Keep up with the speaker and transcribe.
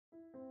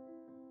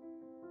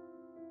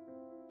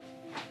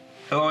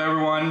Hello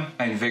everyone,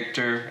 I'm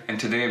Victor, and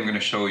today I'm going to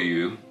show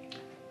you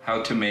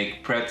how to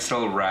make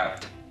pretzel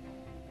wrapped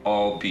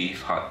all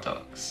beef hot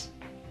dogs.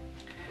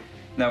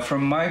 Now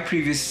from my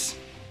previous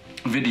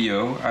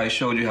video, I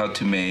showed you how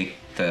to make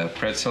the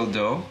pretzel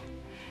dough,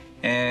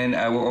 and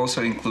I will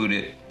also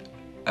include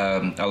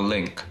a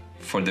link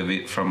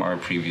from our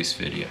previous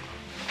video.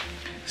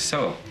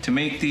 So to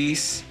make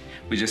these,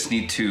 we just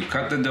need to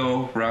cut the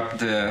dough, wrap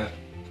the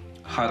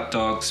hot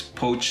dogs,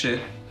 poach it,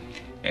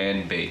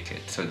 and bake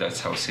it. So that's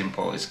how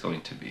simple it's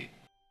going to be.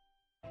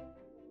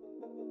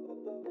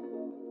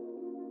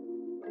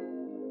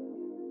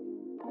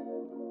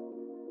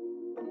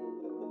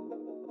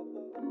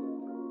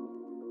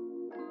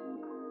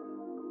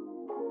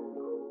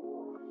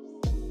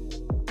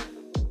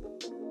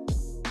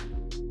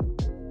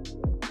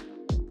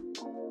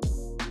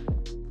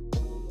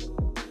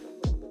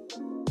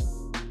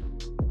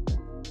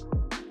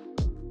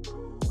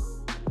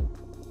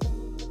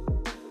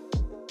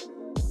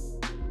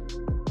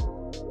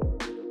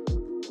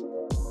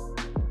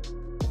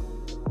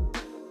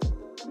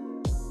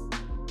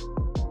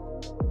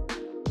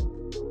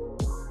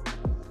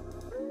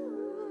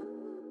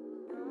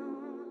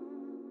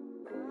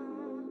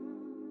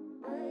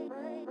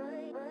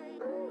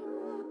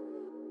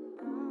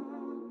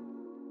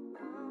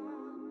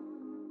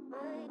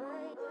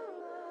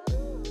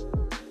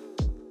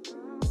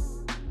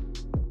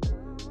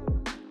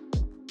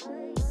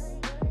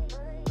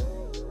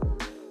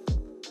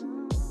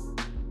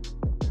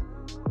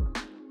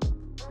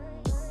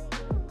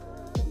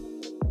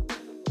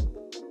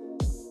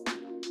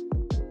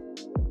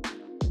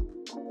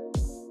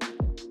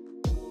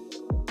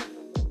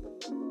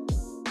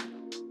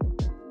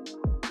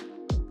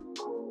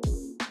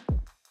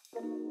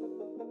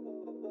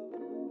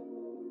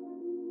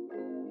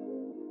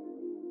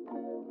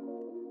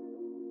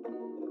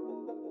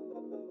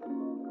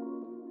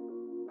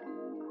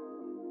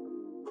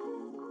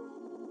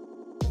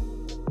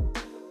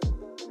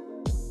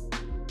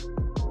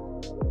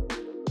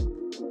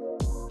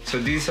 So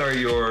these are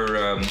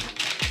your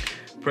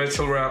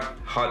pretzel wrap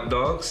hot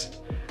dogs.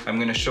 I'm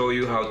going to show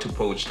you how to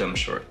poach them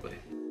shortly.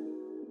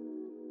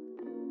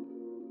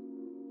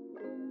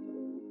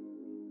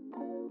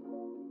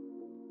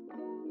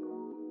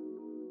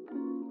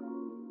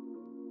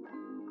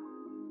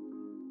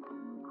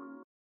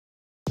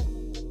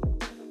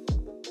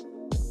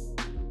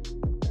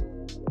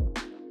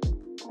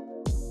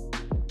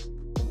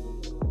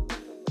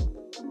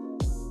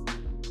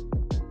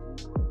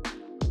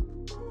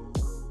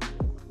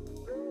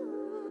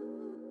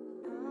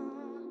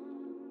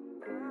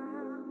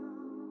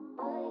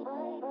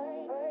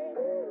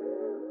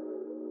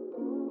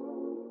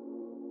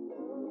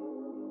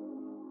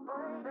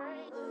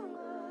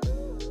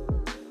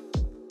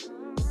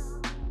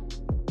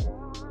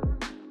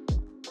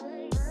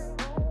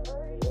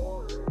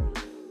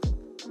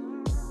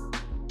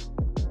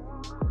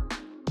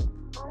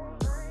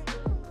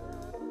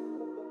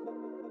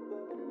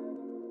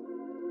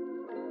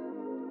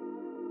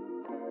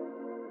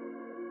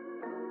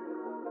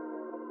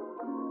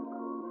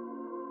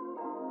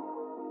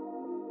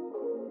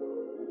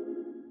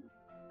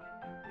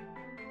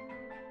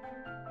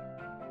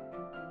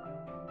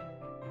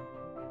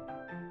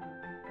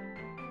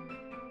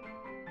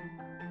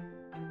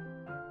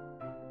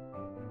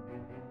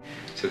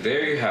 So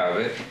there you have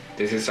it.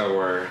 This is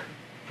our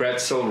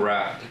pretzel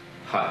wrapped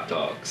hot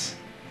dogs.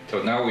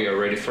 So now we are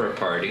ready for a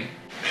party.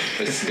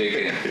 Let's dig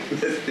in.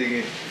 Let's dig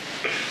in.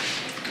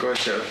 Go,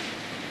 chef.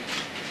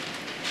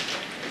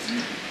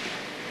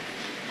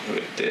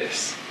 Look at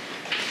this.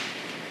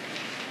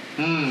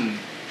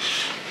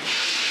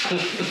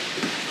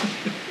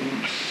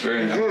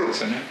 Very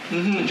nice, isn't it?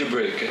 Did you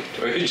break it?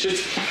 Or you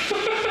just...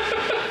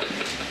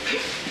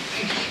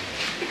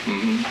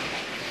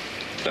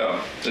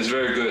 So, it's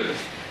very good.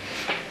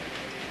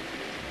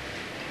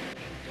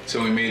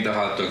 So we made the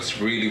hot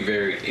dogs really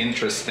very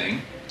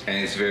interesting,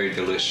 and it's very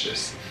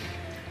delicious.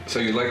 So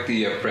you like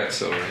the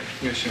pretzel, right?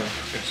 Yes,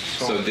 chef.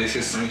 So this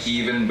is nice.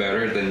 even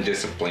better than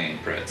just a plain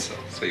pretzel.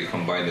 So you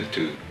combine the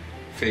two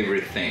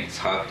favorite things,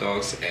 hot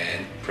dogs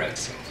and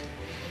pretzels.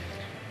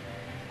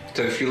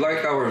 So if you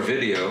like our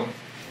video,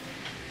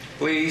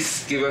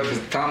 please give us a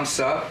thumbs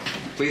up,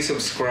 please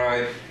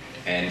subscribe,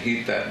 and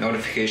hit that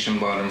notification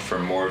button for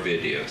more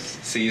videos.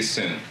 See you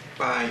soon.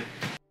 Bye.